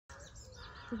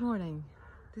Good morning,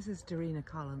 this is Darina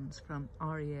Collins from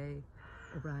REA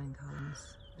O'Brien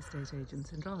Collins Estate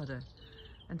Agents in Drogheda,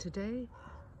 and today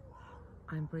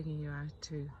I'm bringing you out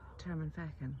to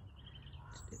Termonfeckin,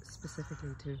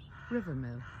 specifically to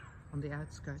Rivermill on the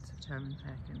outskirts of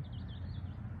Termonfeckin.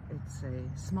 It's a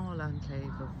small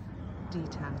enclave of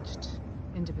detached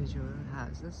individual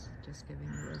houses, just giving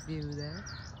you a view there.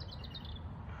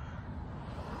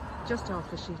 Just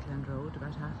off the Sheetland road,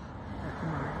 about half a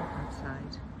mile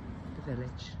outside the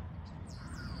village.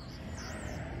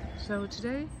 So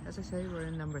today, as I say, we're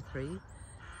in number 3,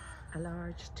 a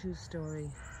large 2-storey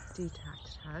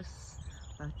detached house,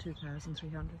 about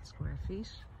 2,300 square feet,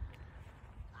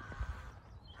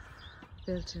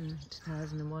 built in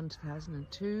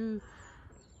 2001-2002.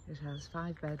 It has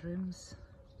 5 bedrooms,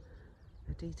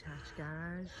 a detached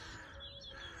garage,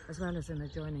 as well as an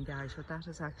adjoining garage, but that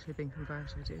has actually been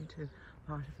converted into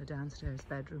part of a downstairs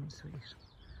bedroom suite.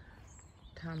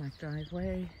 Tarmac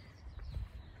driveway,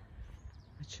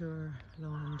 mature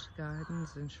lawned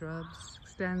gardens and shrubs,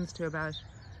 extends to about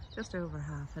just over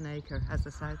half an acre as the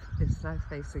south is south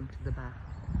facing to the back.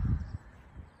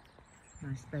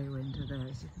 Nice bay window there,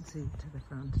 as you can see, to the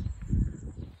front.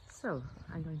 So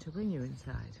I'm going to bring you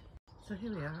inside. So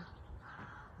here we are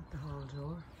at the hall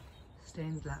door.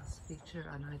 Stained glass feature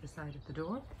on either side of the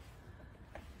door.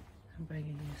 I'm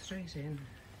bringing you straight in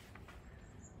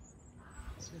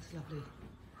to this lovely,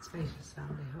 spacious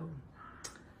family home.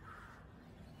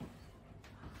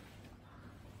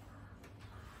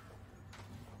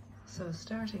 So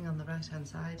starting on the right hand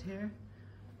side here,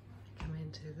 we come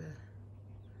into the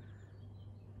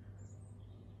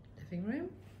living room.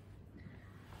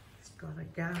 It's got a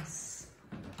gas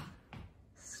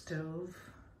stove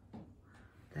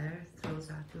there,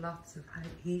 throws out lots of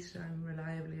heat, I'm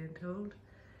reliably told.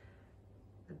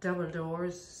 The double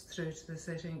doors through to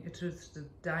the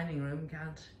dining room.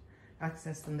 Can't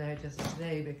access them there just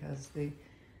today because the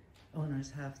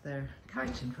owners have their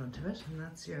couch in front of it, and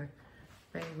that's your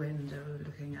bay window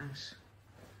looking out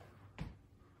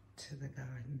to the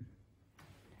garden.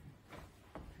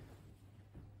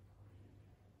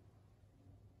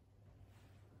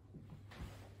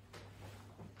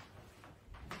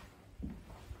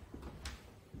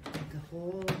 The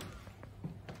whole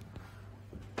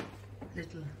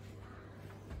little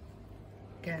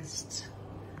guest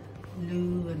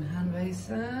loo and hand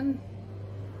basin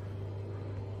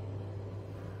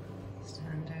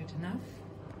stand out enough.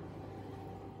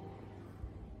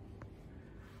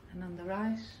 And on the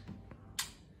right,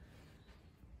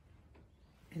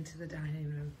 into the dining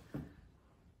room.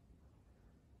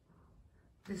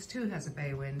 This too has a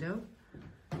bay window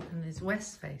and is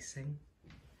west facing,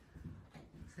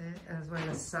 as well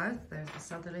as south. There's the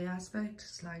southerly aspect,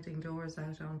 sliding doors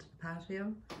out onto the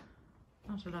patio.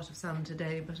 Not a lot of sun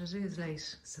today, but it is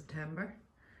late September.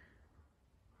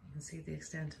 You can see the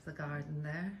extent of the garden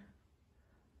there,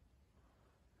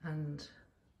 and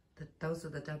those are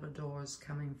the double doors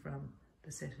coming from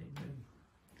the sitting room.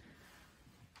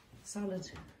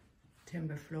 Solid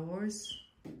timber floors.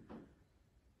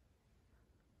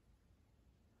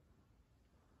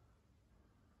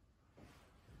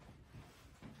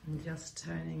 And just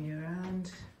turning you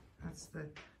around, that's the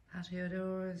patio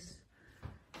doors,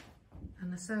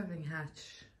 and a serving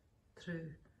hatch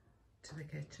through to the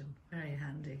kitchen. Very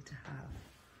handy to have.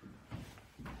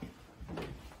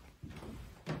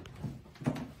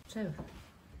 So,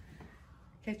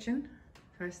 kitchen.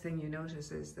 First thing you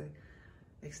notice is the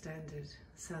extended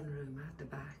sunroom at the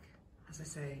back. As I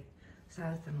say,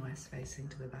 south and west facing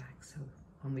to the back, so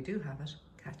when we do have it,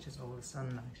 catches all the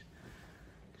sunlight.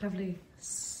 Lovely,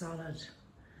 solid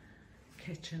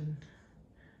kitchen,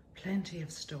 plenty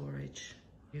of storage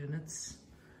units.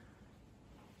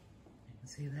 You can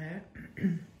see there.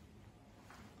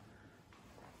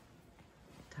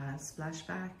 Tile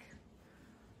splashback.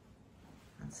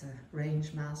 That's a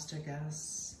range master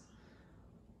gas,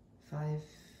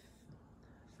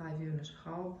 5-unit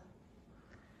hob.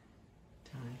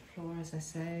 Tile floor, as I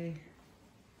say.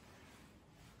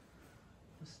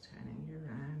 Just turning you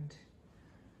around.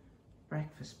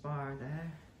 Breakfast bar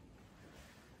there,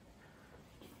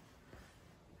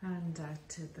 and out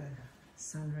to the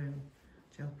sunroom,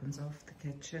 which opens off the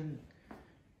kitchen,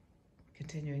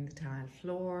 continuing the tile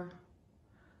floor,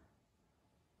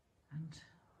 and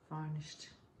varnished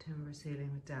timber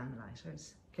ceiling with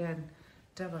downlighters. Again,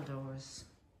 double doors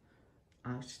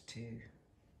out to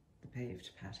the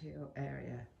paved patio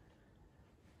area.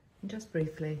 And just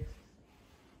briefly,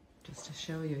 just to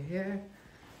show you here,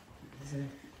 there's a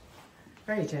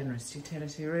very generous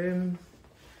utility room,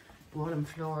 wall and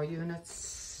floor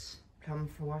units, plumb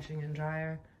for washing and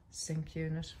dryer, sink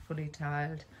unit, fully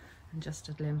tiled, and just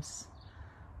a glimpse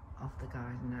of the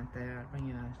garden out there. I'll bring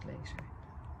you out later.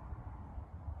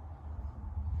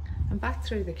 And back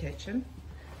through the kitchen,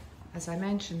 as I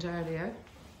mentioned earlier,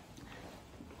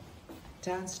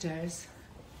 downstairs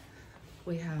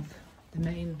we have the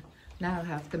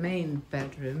main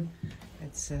bedroom.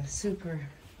 It's a super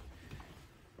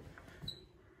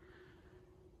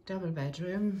double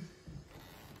bedroom,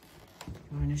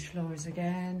 varnished floors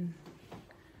again,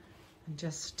 and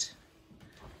just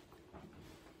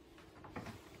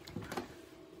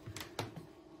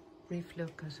brief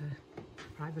look at a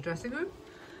private dressing room.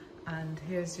 And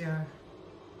here's your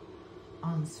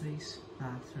ensuite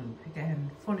bathroom. Again,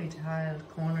 fully tiled,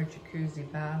 corner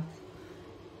jacuzzi bath,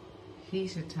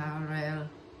 heated towel rail,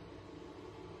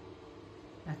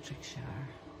 electric shower.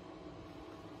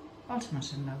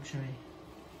 Ultimate in luxury.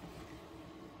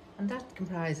 And that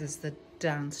comprises the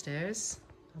downstairs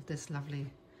of this lovely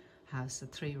house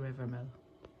at 3 Rivermill.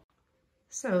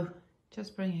 So,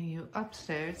 just bringing you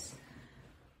upstairs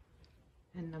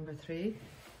in number 3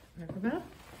 Rivermill,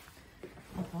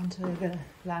 up onto the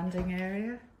landing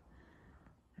area.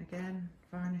 Again,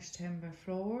 varnished timber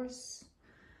floors,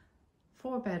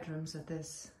 4 bedrooms at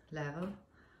this level.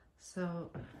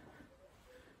 So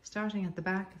starting at the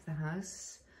back of the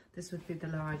house, this would be the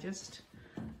largest,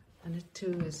 and it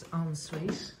too is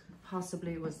ensuite.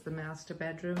 Possibly was the master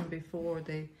bedroom before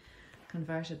they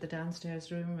converted the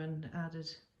downstairs room and added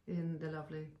in the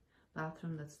lovely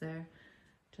bathroom that's there.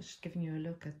 Just giving you a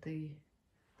look at the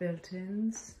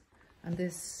built-ins. And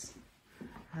this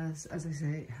has, as I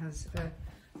say, has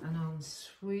an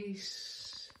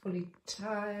ensuite, fully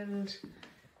tiled,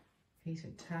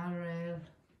 heated towel rail,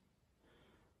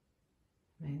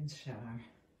 mains shower,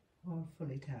 all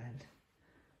fully tiled,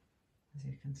 as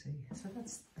you can see. So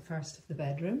that's the first of the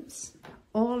bedrooms.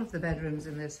 All of the bedrooms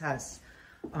in this house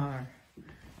are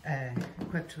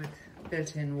equipped with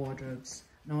built-in wardrobes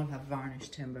and all have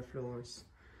varnished timber floors.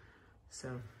 So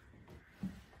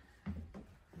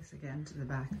this again to the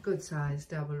back, good size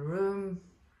double room,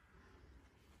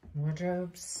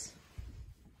 wardrobes.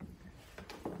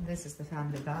 And this is the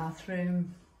family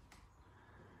bathroom,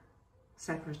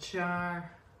 separate shower,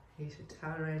 heated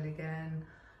towel rail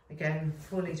again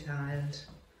fully tiled,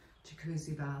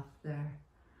 jacuzzi bath there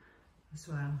as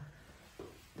well.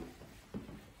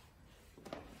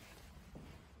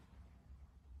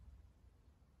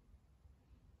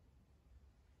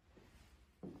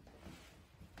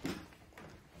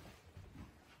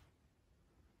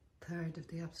 Third of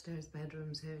the upstairs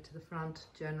bedrooms here to the front,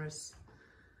 generous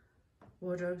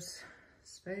wardrobes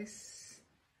space.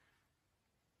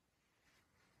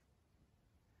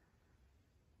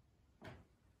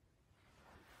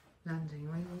 Landing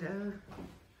window,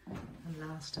 and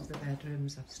last of the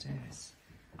bedrooms upstairs.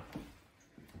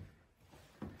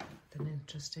 An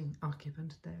interesting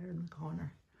occupant there in the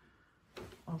corner.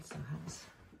 Also has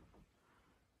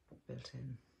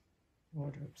built-in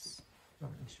wardrobes,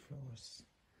 varnished floors.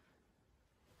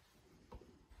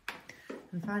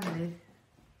 And finally,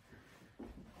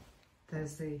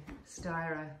 there's the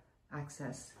styra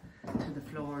access to the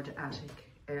floored attic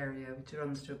area, which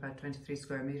runs to about 23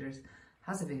 square metres,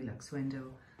 has a Velux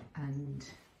window and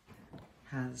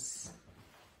has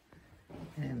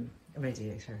a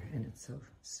radiator in it, so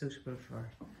suitable for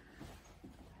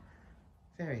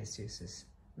various uses.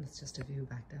 And it's just a view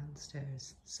back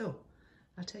downstairs. So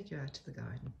I'll take you out to the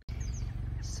garden.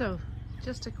 So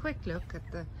just a quick look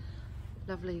at the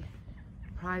lovely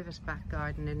private back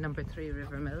garden in number 3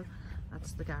 Rivermill.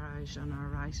 That's the garage on our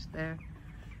right there.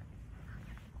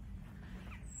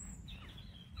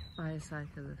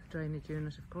 Biocycle drainage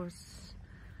unit, of course.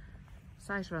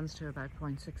 Site runs to about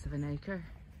 0.6 of an acre,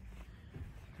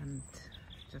 and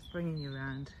just bringing you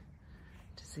around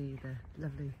to see the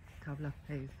lovely cobbled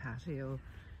paved patio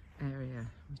area,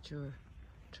 mature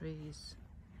trees,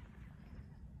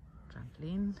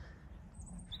 trampoline,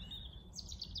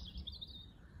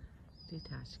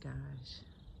 detached garage,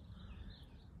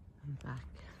 and back.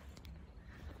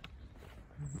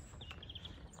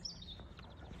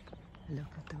 Look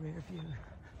at the rear view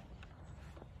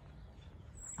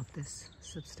of this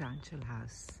substantial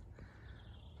house.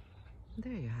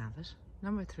 There you have it.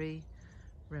 Number 3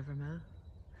 Rivermill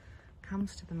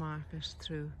comes to the market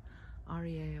through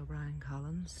REA O'Brien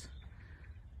Collins.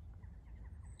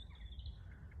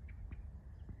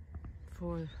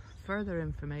 For further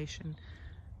information,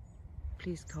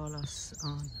 please call us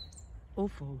on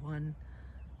 041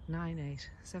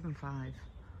 9875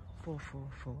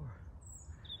 444.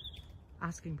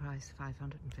 Asking price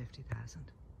 550,000.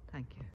 Thank you.